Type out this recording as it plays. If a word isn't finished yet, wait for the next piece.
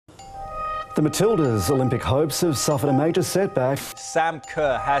The Matildas' Olympic hopes have suffered a major setback. Sam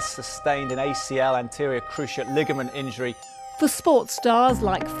Kerr has sustained an ACL anterior cruciate ligament injury. For sports stars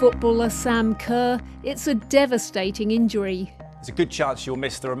like footballer Sam Kerr, it's a devastating injury. There's a good chance you'll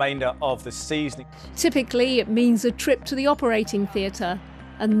miss the remainder of the season. Typically, it means a trip to the operating theatre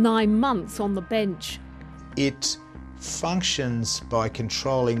and 9 months on the bench. It functions by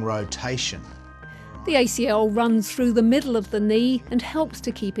controlling rotation. The ACL runs through the middle of the knee and helps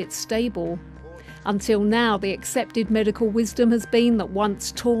to keep it stable. Until now, the accepted medical wisdom has been that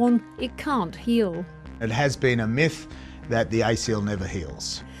once torn, it can't heal. It has been a myth that the ACL never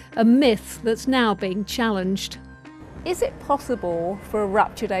heals. A myth that's now being challenged. Is it possible for a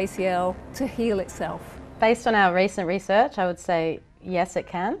ruptured ACL to heal itself? Based on our recent research, I would say yes, it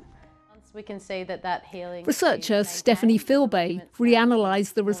can. We can see that healing... Researcher Stephanie Philbay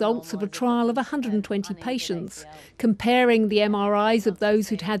reanalysed the results of a trial of 120 patients, comparing the MRIs of those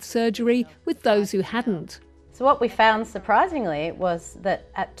who'd had surgery with those who hadn't. So what we found, surprisingly, was that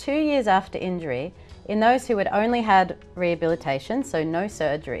at 2 years after injury, in those who had only had rehabilitation, so no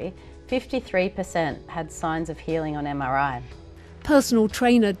surgery, 53% had signs of healing on MRI. Personal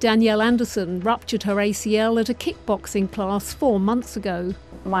trainer Danielle Anderson ruptured her ACL at a kickboxing class 4 months ago.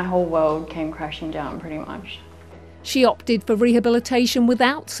 My whole world came crashing down pretty much. She opted for rehabilitation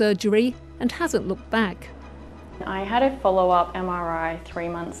without surgery and hasn't looked back. I had a follow-up MRI 3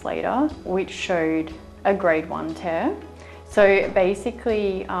 months later, which showed a grade 1 tear. So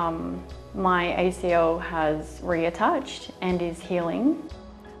basically, my ACL has reattached and is healing.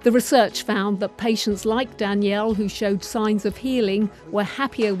 The research found that patients like Danielle who showed signs of healing were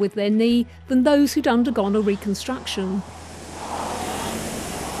happier with their knee than those who'd undergone a reconstruction.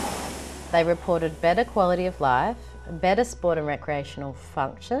 They reported better quality of life, better sport and recreational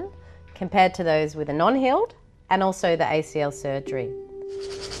function compared to those with a non-healed and also the ACL surgery.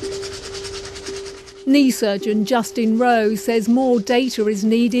 Knee surgeon Justin Rowe says more data is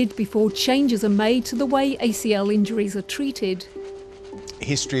needed before changes are made to the way ACL injuries are treated.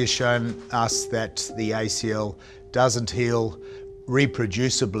 History has shown us that the ACL doesn't heal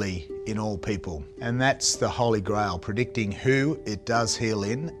reproducibly in all people, and that's the holy grail, predicting who it does heal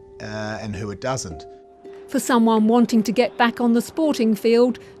in and who it doesn't. For someone wanting to get back on the sporting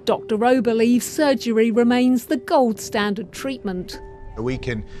field, Dr. Rowe believes surgery remains the gold standard treatment. We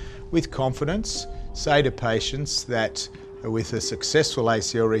can, with confidence, say to patients that with a successful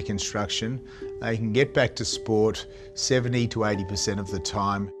ACL reconstruction, they can get back to sport 70 to 80% of the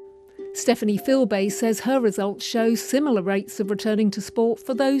time. Stephanie Philbay says her results show similar rates of returning to sport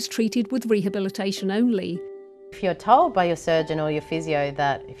for those treated with rehabilitation only. If you're told by your surgeon or your physio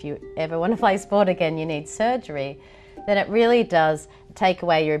that if you ever want to play sport again you need surgery, then it really does take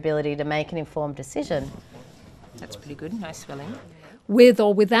away your ability to make an informed decision. That's pretty good, no swelling. With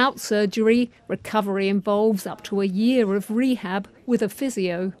or without surgery, recovery involves up to a year of rehab with a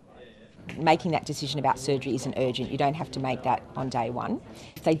physio. Making that decision about surgery isn't urgent. You don't have to make that on day one.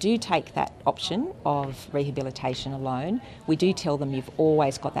 If they do take that option of rehabilitation alone, we do tell them you've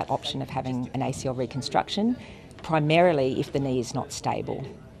always got that option of having an ACL reconstruction, primarily if the knee is not stable.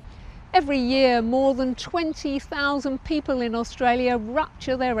 Every year, more than 20,000 people in Australia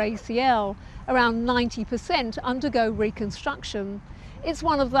rupture their ACL. Around 90% undergo reconstruction. It's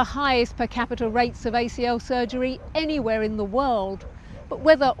one of the highest per capita rates of ACL surgery anywhere in the world. But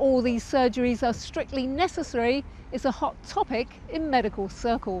whether all these surgeries are strictly necessary is a hot topic in medical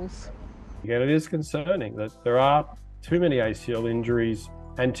circles. Again, it is concerning that there are too many ACL injuries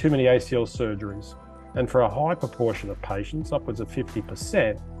and too many ACL surgeries. And for a high proportion of patients, upwards of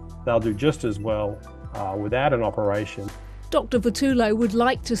 50%, they'll do just as well without an operation. Dr. Vitullo would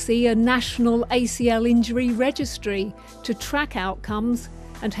like to see a national ACL injury registry to track outcomes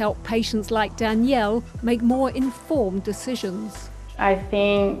and help patients like Danielle make more informed decisions. I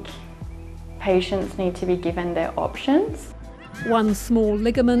think patients need to be given their options. One small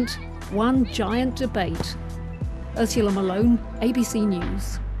ligament, one giant debate. Ursula Malone, ABC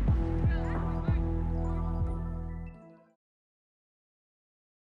News.